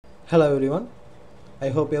Hello everyone, I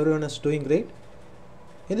hope everyone is doing great.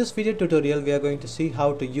 In this video tutorial we are going to see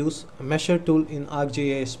how to use a measure tool in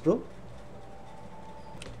ArcGIS Pro.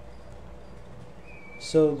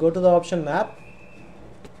 So go to the option map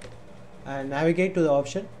and navigate to the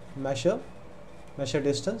option measure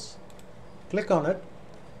distance. Click on it.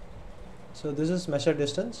 So this is measure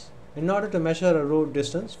distance. In order to measure a road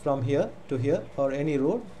distance from here to here or any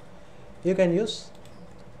road, you can use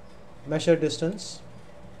measure distance.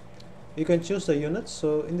 You can choose the units.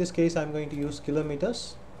 So in this case I'm going to use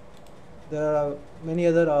kilometers. There are many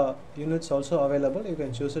other units also available. You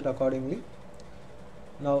can choose it accordingly.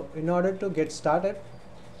 Now in order to get started,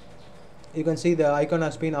 you can see the icon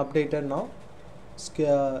has been updated now,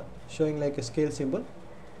 showing like a scale symbol.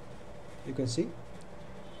 You can see.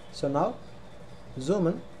 So now zoom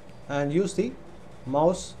in and use the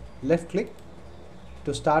mouse left click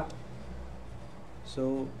to start.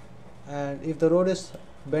 So, and if the road is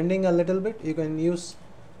bending a little bit, you can use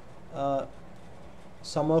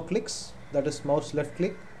some more clicks, that is mouse left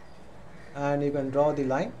click, and you can draw the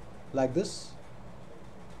line like this.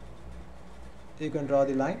 You can draw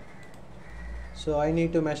the line. So I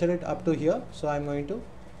need to measure it up to here, so I'm going to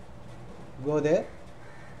go there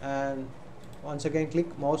and once again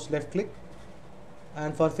click mouse left click,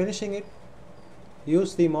 and for finishing it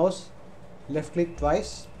use the mouse left click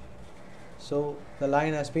twice. So the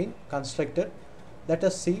line has been constructed. Let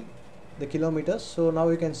us see the kilometers. So now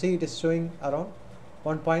you can see it is showing around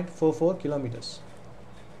 1.44 kilometers.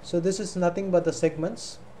 So this is nothing but the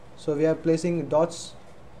segments. So we are placing dots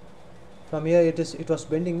from here. It was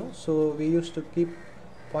bending, no? So we used to keep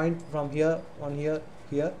point from here, on here,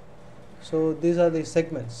 here. So these are the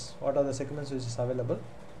segments. What are the segments which is available?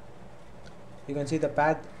 You can see the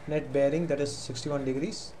path net bearing, that is 61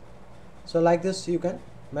 degrees. So like this you can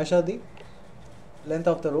measure the length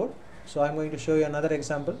of the road. So I'm going to show you another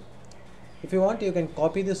example. If you want, you can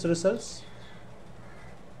copy these results.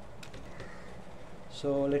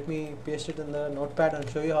 So let me paste it in the notepad and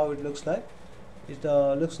show you how it looks like. It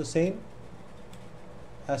looks the same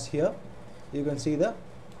as here. You can see the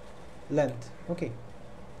length. Okay.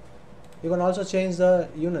 You can also change the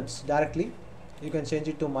units directly. You can change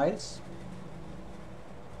it to miles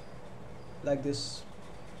like this,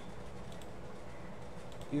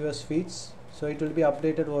 US feet. So it will be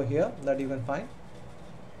updated over here, that you can find.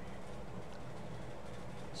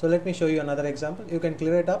 So let me show you another example. You can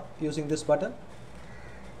clear it up using this button.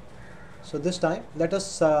 So this time let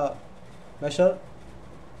us measure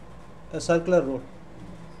a circular road,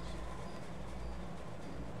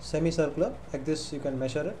 semicircular, like this. You can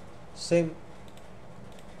measure it. Same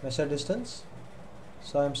measure distance.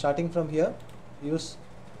 So I am starting from here. Use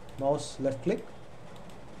mouse left click.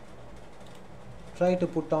 Try to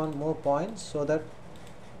put on more points so that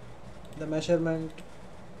the measurement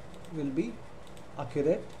will be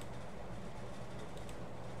accurate,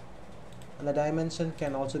 and the dimension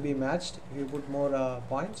can also be matched if you put more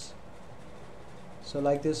points. So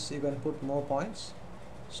like this you can put more points.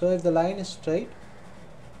 So if the line is straight,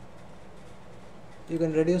 you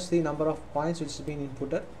can reduce the number of points which has been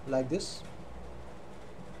inputted like this.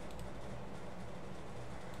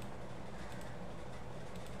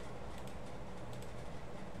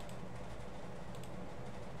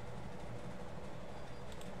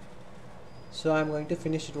 So I'm going to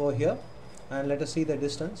finish it over here, and let us see the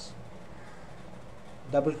distance.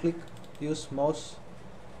 Double click, use mouse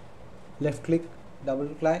left click,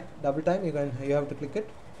 double time. You have to click it.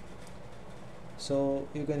 So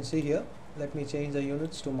you can see here. Let me change the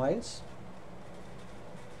units to miles.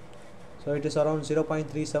 So it is around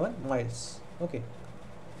 0.37 miles. Okay.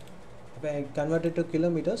 If I convert it to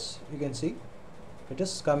kilometers, you can see it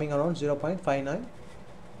is coming around 0.59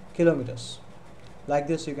 kilometers. Like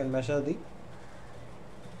this you can measure the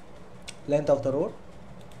length of the road.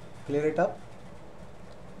 Clear it up.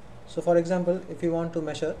 So for example, if you want to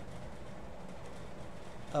measure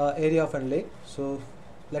area of a lake, so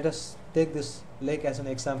let us take this lake as an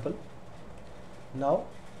example. Now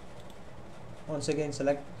once again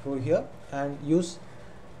select over here and use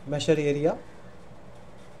measure area.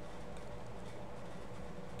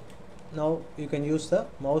 Now you can use the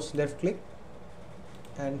mouse left click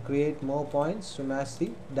and create more points to match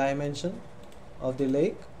the dimension of the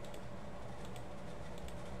lake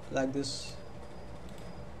like this.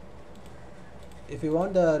 If you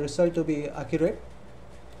want the result to be accurate,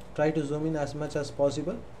 try to zoom in as much as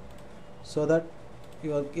possible so that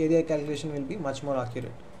your area calculation will be much more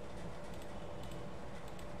accurate.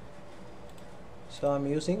 So I'm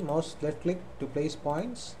using mouse left click to place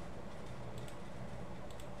points.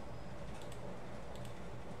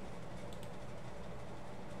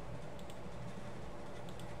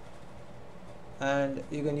 and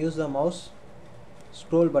you can use the mouse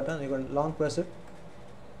scroll button. You can long press it.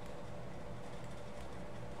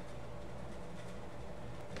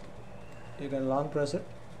 You can long press it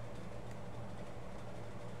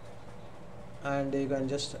and you can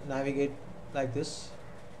just navigate like this.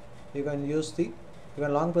 You can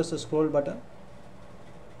long press the scroll button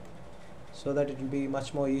so that it will be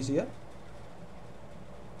much more easier.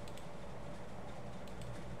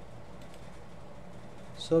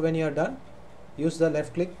 So when you are done, use the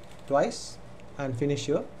left click twice and finish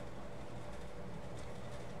your.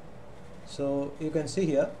 So you can see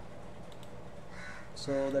here,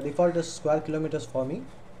 so the default is square kilometers for me.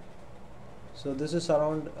 So this is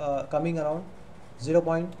around coming around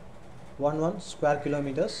 0.11 square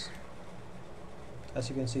kilometers, as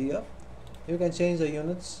you can see here. You can change the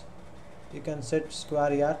units. You can set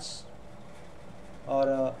square yards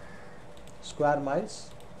or square miles.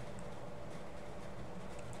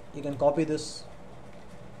 You can copy this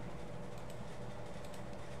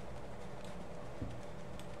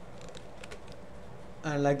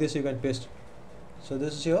and like this you can paste. So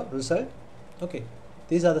this is your result. Okay,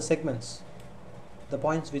 these are the segments, the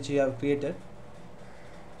points which we have created,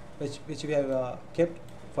 which we have kept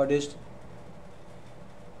for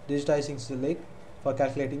digitizing the lake for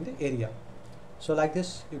calculating the area. So like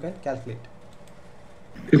this you can calculate.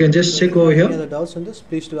 You can just check over here. Any other doubts on this,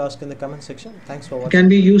 please do ask in the comment section. Thanks for watching. It can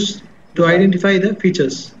be used to identify the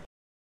features.